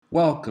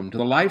Welcome to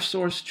the Life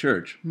Source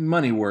Church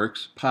Money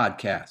Works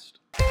podcast.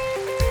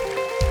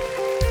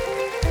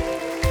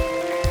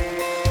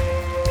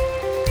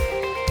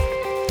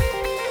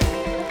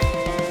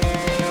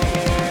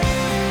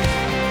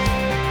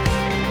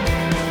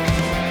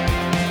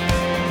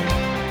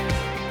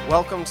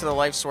 Welcome to the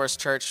Life Source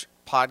Church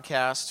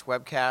podcast,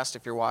 webcast.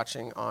 If you're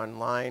watching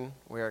online,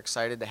 we are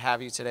excited to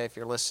have you today. If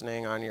you're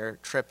listening on your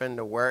trip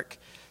into work,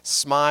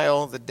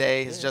 smile, the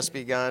day has just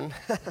begun.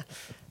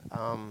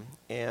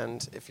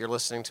 And if you're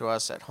listening to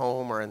us at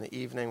home or in the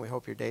evening, we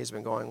hope your day's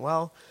been going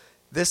well.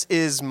 This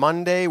is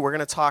Monday. We're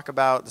going to talk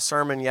about the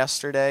sermon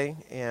yesterday,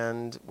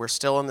 and we're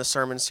still in the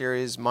sermon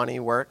series, Money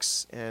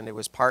Works, and it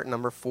was part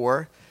number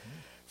 4.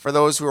 For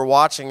those who are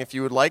watching, if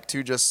you would like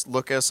to, just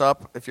look us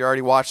up. If you're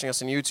already watching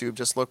us on YouTube,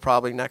 just look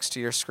probably next to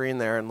your screen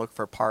there and look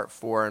for part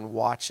 4 and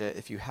watch it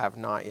if you have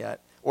not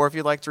yet, or if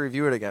you'd like to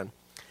review it again.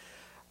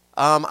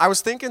 I was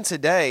thinking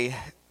today,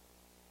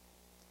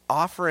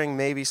 offering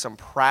maybe some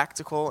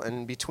practical,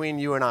 and between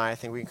you and I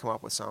think we can come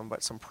up with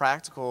some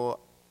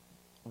practical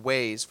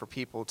ways for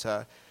people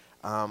to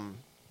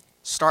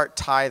start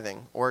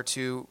tithing, or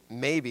to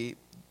maybe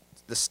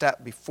the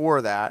step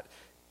before that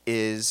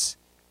is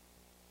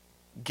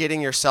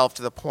getting yourself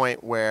to the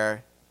point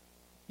where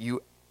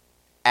you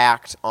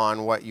act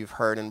on what you've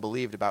heard and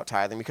believed about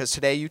tithing. Because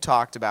today you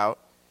talked about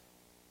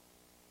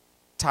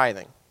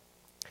tithing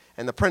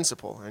and the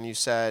principle, and you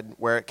said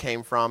where it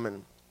came from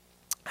and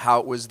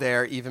how it was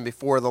there even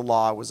before the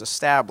law was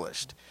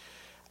established.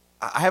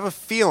 I have a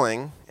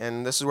feeling,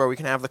 and this is where we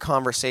can have the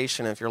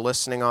conversation, if you're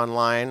listening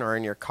online or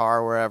in your car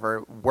or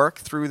wherever, work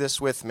through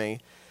this with me.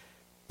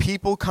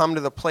 People come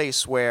to the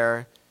place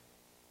where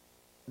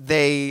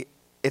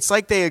it's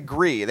like they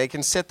agree. They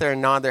can sit there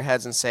and nod their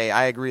heads and say,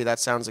 I agree, that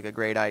sounds like a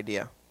great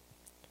idea.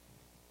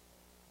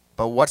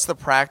 But what's the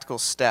practical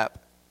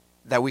step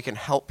that we can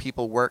help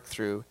people work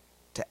through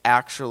to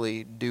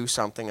actually do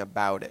something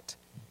about it?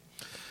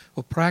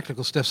 Well,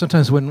 practical steps.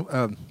 Sometimes when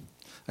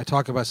I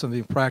talk about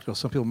something practical,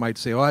 some people might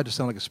say, I just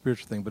sound like a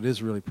spiritual thing, but it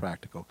is really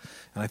practical.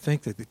 And I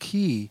think that the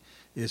key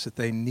is that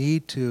they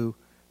need to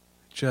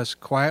just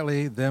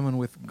quietly, them and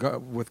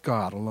with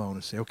God alone,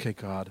 and say, okay,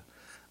 God,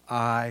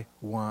 I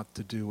want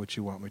to do what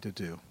you want me to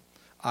do.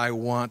 I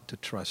want to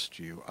trust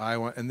you.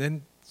 And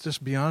then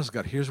just be honest,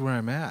 God, here's where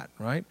I'm at,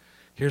 right?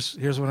 Here's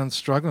what I'm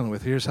struggling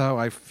with. Here's how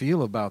I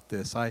feel about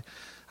this.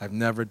 I've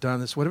never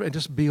done this, whatever. And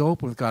just be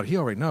open with God. He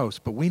already knows,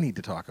 but we need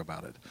to talk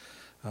about it.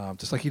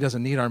 Just like he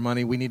doesn't need our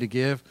money, we need to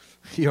give.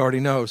 He already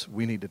knows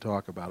we need to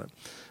talk about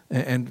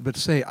it. But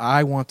say,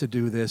 I want to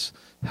do this.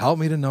 Help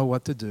me to know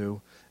what to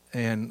do,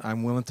 and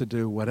I'm willing to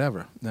do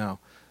whatever. Now,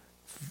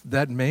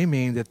 that may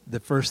mean that the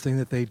first thing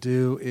that they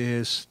do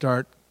is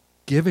start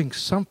giving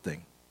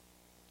something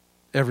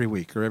every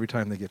week or every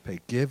time they get paid.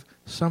 Give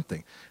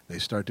something. They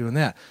start doing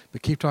that.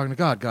 But keep talking to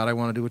God. God, I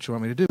want to do what you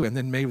want me to do. And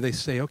then maybe they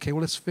say, okay, well,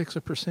 let's fix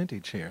a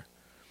percentage here,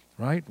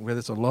 right? Whether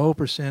it's a low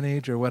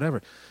percentage or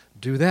whatever.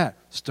 Do that.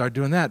 Start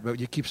doing that. But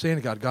you keep saying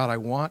to God, God, I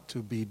want to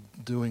be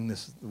doing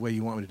this the way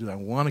you want me to do it. I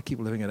want to keep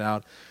living it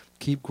out,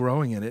 keep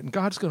growing in it. And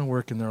God's going to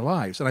work in their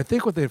lives. And I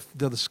think what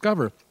they'll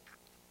discover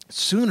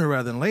sooner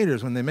rather than later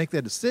is when they make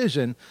that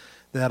decision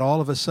that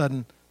all of a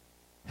sudden,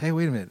 hey,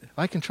 wait a minute, if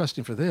I can trust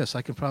him for this,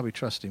 I can probably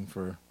trust him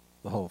for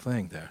the whole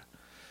thing there.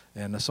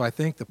 And so I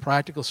think the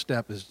practical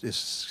step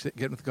is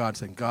getting with God and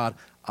saying, God,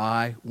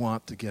 I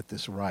want to get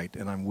this right,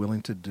 and I'm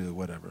willing to do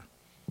whatever.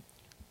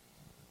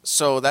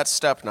 So that's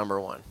step number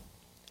 1.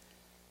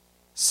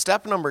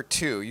 Step number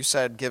 2, you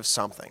said give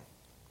something.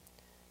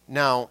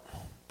 Now,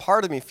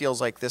 part of me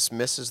feels like this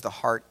misses the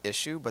heart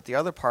issue, but the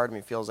other part of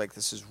me feels like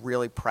this is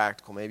really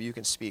practical. Maybe you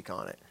can speak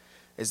on it.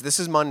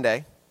 This is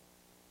Monday,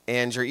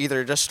 and you're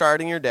either just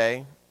starting your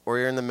day, or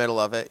you're in the middle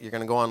of it, you're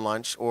going to go on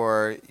lunch,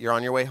 or you're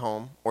on your way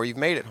home, or you've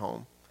made it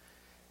home.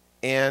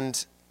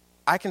 And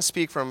I can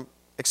speak from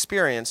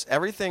experience,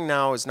 everything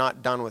now is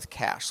not done with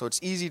cash, so it's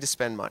easy to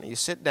spend money. You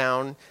sit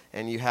down,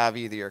 and you have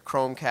either your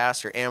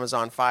Chromecast, your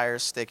Amazon Fire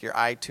Stick, your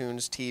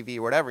iTunes TV,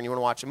 whatever, and you want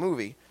to watch a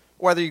movie,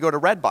 or whether you go to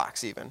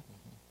Redbox even.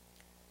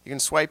 You can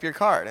swipe your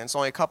card, and it's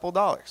only a couple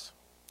dollars.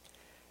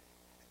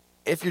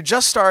 If you're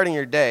just starting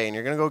your day and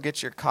you're going to go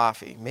get your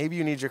coffee, maybe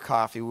you need your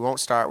coffee. We won't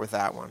start with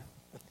that one.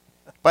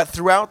 But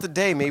throughout the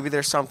day, maybe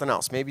there's something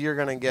else. Maybe you're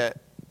going to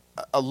get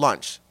a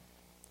lunch,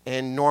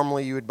 and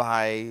normally you would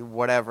buy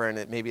whatever,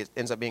 and maybe it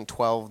ends up being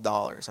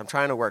 $12. I'm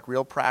trying to work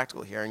real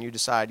practical here, and you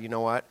decide, you know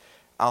what,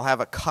 I'll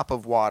have a cup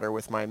of water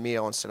with my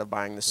meal instead of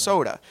buying the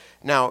soda.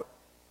 Now,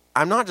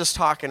 I'm not just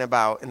talking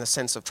about in the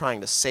sense of trying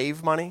to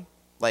save money.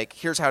 Like,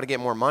 here's how to get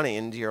more money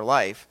into your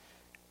life.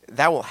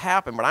 That will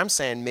happen, but I'm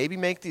saying maybe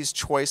make these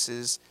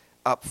choices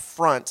up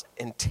front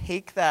and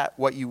take that,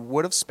 what you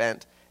would have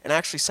spent, and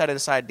actually set it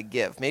aside to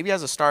give, maybe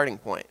as a starting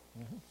point.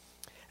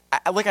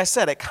 Mm-hmm. Like I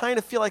said, I kind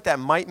of feel like that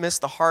might miss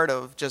the heart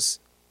of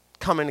just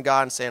coming to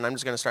God and saying, I'm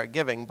just going to start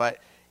giving. But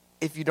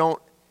if you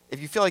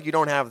feel like you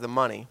don't have the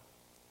money,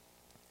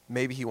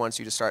 maybe he wants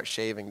you to start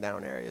shaving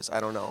down areas. I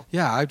don't know.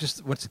 Yeah,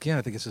 once again,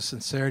 I think it's a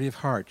sincerity of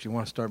heart. You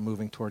want to start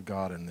moving toward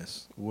God in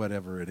this,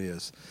 whatever it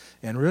is.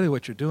 And really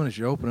what you're doing is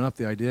you're opening up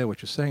the idea.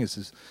 What you're saying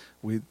is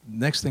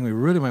next thing we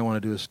really might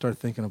want to do is start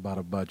thinking about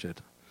a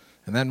budget.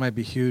 And that might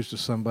be huge to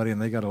somebody,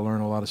 and they got to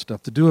learn a lot of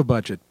stuff to do a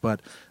budget.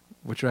 But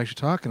what you're actually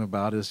talking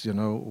about is,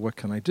 what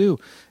can I do?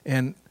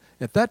 And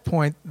at that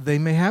point, they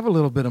may have a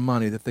little bit of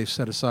money that they've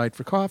set aside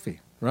for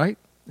coffee, right?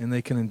 And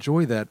they can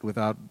enjoy that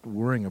without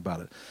worrying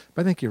about it.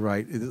 But I think you're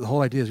right. The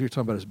whole idea, as you're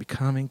talking about, is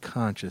becoming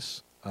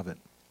conscious of it,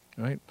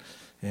 right?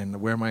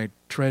 And where my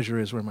treasure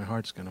is, where my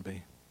heart's going to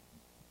be.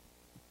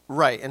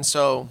 Right, and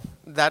so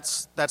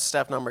that's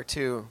step number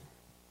 2.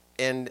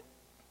 And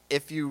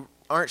if you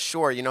aren't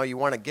sure, you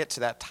want to get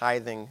to that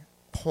tithing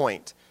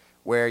point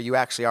where you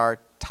actually are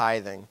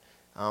tithing.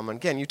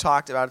 Again, you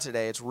talked about it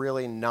today. It's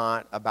really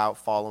not about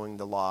following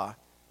the law.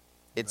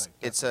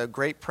 It's a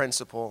great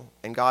principle,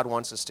 and God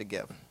wants us to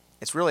give.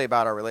 It's really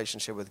about our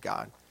relationship with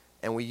God,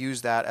 and we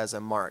use that as a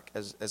mark,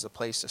 as a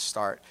place to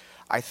start.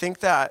 I think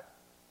that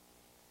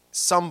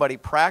somebody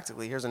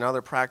practically, here's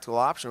another practical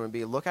option, would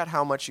be look at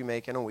how much you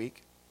make in a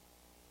week,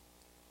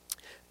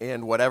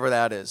 and whatever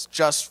that is,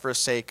 just for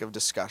sake of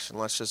discussion.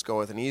 Let's just go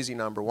with an easy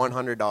number,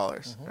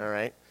 $100, all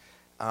right?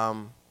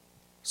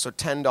 So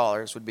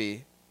 $10 would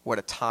be what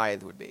a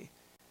tithe would be.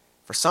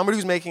 For somebody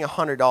who's making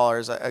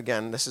 $100,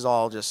 again, this is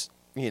all just,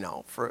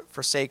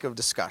 for sake of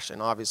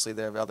discussion. Obviously,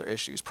 they have other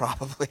issues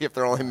probably if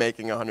they're only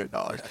making $100.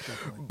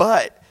 Yeah,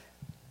 but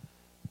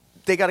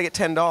they got to get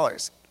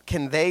 $10.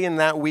 Can they, in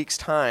that week's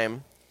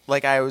time,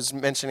 like I was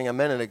mentioning a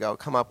minute ago,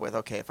 come up with,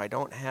 okay, if I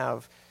don't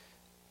have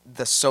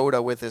the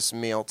soda with this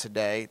meal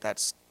today,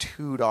 that's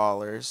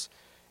 $2.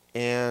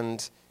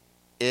 And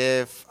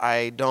if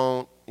I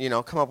don't,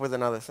 come up with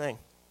another thing.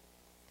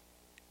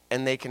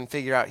 And they can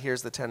figure out,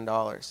 here's the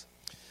 $10.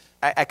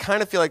 I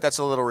kind of feel like that's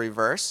a little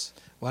reverse.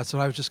 Well, that's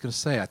what I was just going to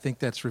say. I think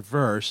that's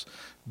reverse.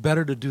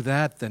 Better to do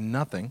that than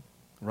nothing,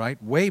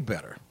 right? Way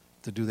better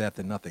to do that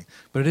than nothing.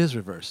 But it is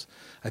reverse.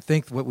 I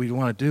think what we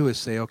want to do is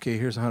say, okay,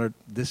 here's 100,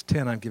 this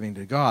 10 I'm giving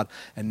to God,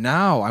 and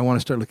now I want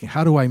to start looking,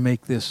 how do I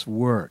make this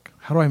work?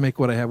 How do I make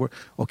what I have work?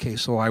 Okay,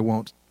 so I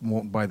won't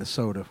buy the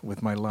soda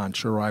with my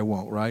lunch, or I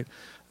won't, right?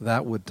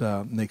 That would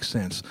make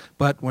sense.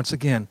 But once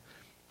again,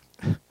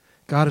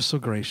 God is so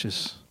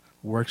gracious,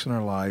 works in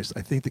our lives.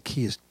 I think the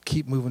key is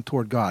keep moving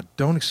toward God.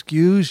 Don't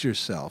excuse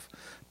yourself.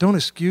 Don't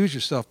excuse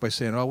yourself by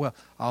saying, oh, well,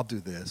 I'll do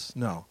this.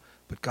 No,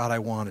 but God, I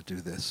want to do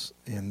this,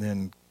 and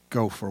then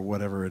go for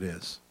whatever it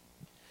is.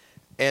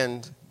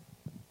 And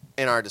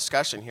in our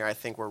discussion here, I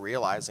think we're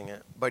realizing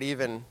it. But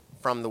even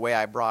from the way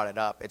I brought it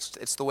up,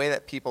 it's the way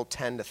that people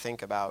tend to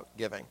think about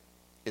giving,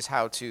 is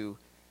how to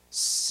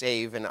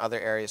save in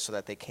other areas so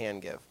that they can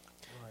give.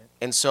 Right.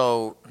 And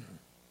so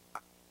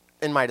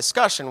in my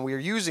discussion, we're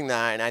using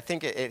that, and I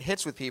think it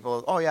hits with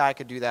people, oh, yeah, I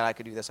could do that, I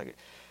could do this.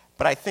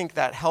 But I think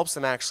that helps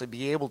them actually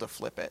be able to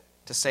flip it,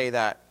 to say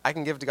that I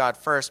can give to God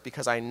first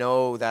because I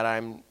know that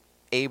I'm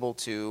able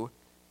to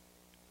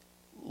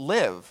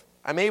live.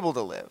 I'm able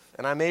to live,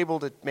 and I'm able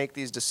to make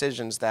these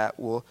decisions that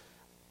will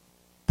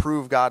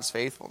prove God's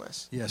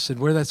faithfulness. Yes, and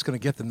where that's going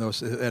to get them, though,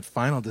 that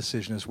final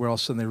decision is where all of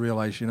a sudden they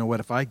realize,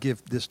 if I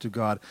give this to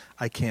God,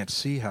 I can't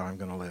see how I'm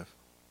going to live.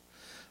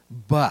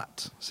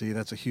 But, see,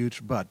 that's a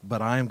huge but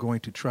I am going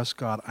to trust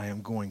God, I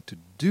am going to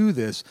do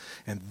this,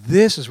 and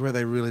this is where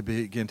they really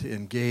begin to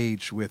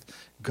engage with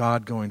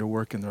God going to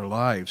work in their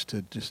lives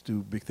to just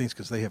do big things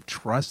because they have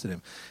trusted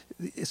Him.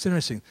 It's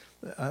interesting.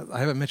 I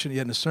haven't mentioned it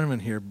yet in the sermon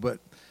here, but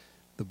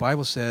the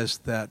Bible says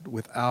that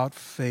without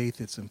faith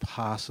it's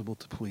impossible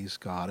to please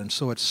God. And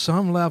so at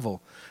some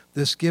level,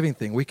 this giving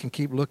thing, we can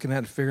keep looking at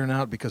and figuring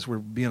out because we're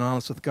being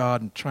honest with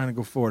God and trying to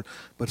go forward,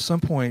 but at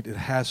some point it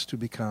has to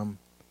become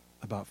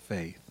about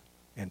faith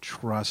and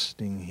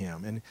trusting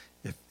Him. And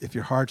if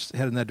your heart's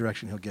headed in that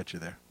direction, He'll get you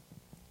there.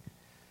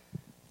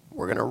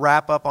 We're going to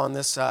wrap up on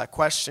this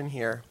question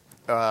here,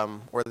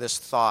 or this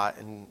thought,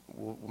 and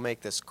we'll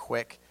make this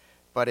quick,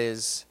 but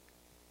is,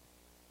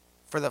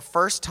 for the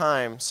first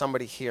time,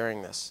 somebody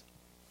hearing this,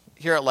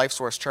 here at Life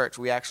Source Church,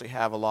 we actually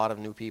have a lot of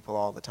new people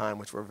all the time,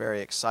 which we're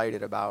very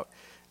excited about.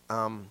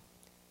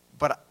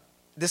 But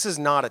this is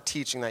not a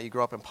teaching that you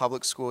grew up in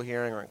public school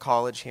hearing or in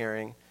college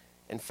hearing.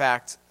 In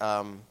fact,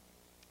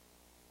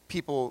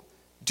 people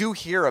do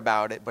hear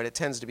about it, but it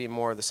tends to be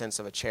more of the sense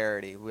of a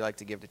charity. We like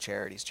to give to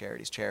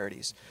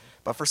charities.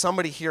 But for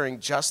somebody hearing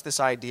just this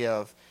idea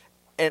of,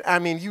 and I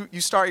mean,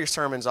 you start your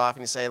sermons off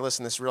and you say,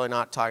 listen, this is really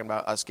not talking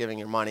about us giving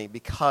your money,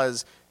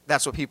 because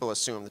that's what people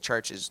assume. The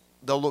church is,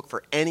 they'll look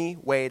for any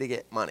way to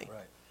get money.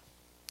 Right.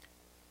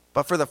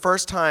 But for the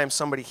first time,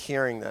 somebody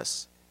hearing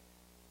this,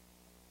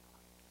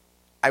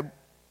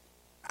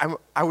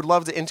 I would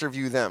love to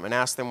interview them and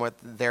ask them what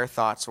their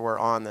thoughts were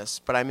on this.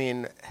 But I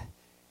mean,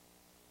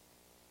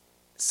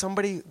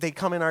 they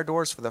come in our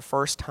doors for the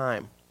first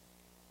time.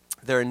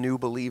 They're a new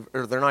believer,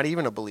 or they're not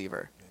even a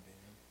believer.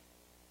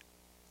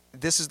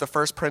 This is the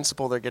first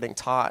principle they're getting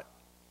taught.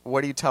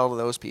 What do you tell to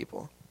those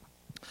people?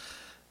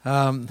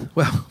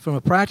 Well, from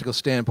a practical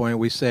standpoint,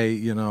 we say,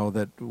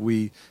 that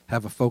we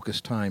have a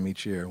focused time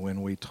each year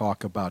when we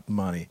talk about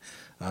money.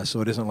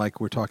 So it isn't like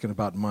we're talking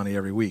about money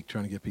every week,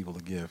 trying to get people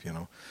to give,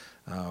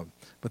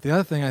 But the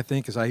other thing I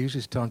think is I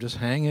usually tell them, just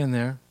hang in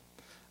there.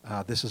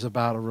 This is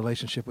about a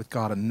relationship with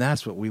God, and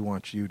that's what we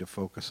want you to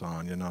focus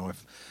on.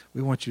 If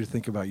we want you to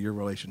think about your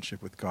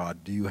relationship with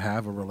God. Do you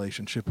have a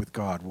relationship with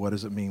God? What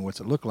does it mean? What's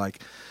it look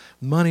like?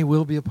 Money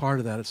will be a part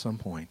of that at some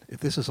point. If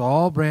this is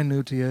all brand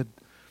new to you,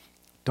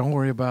 don't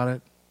worry about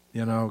it.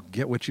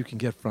 Get what you can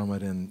get from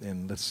it,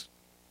 and let's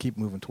keep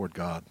moving toward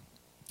God.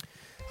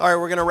 All right,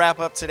 we're going to wrap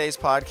up today's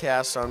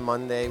podcast on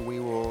Monday. We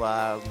will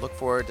look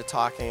forward to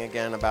talking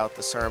again about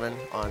the sermon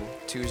on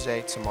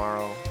Tuesday,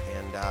 tomorrow,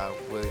 and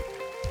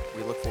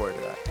we look forward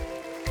to that.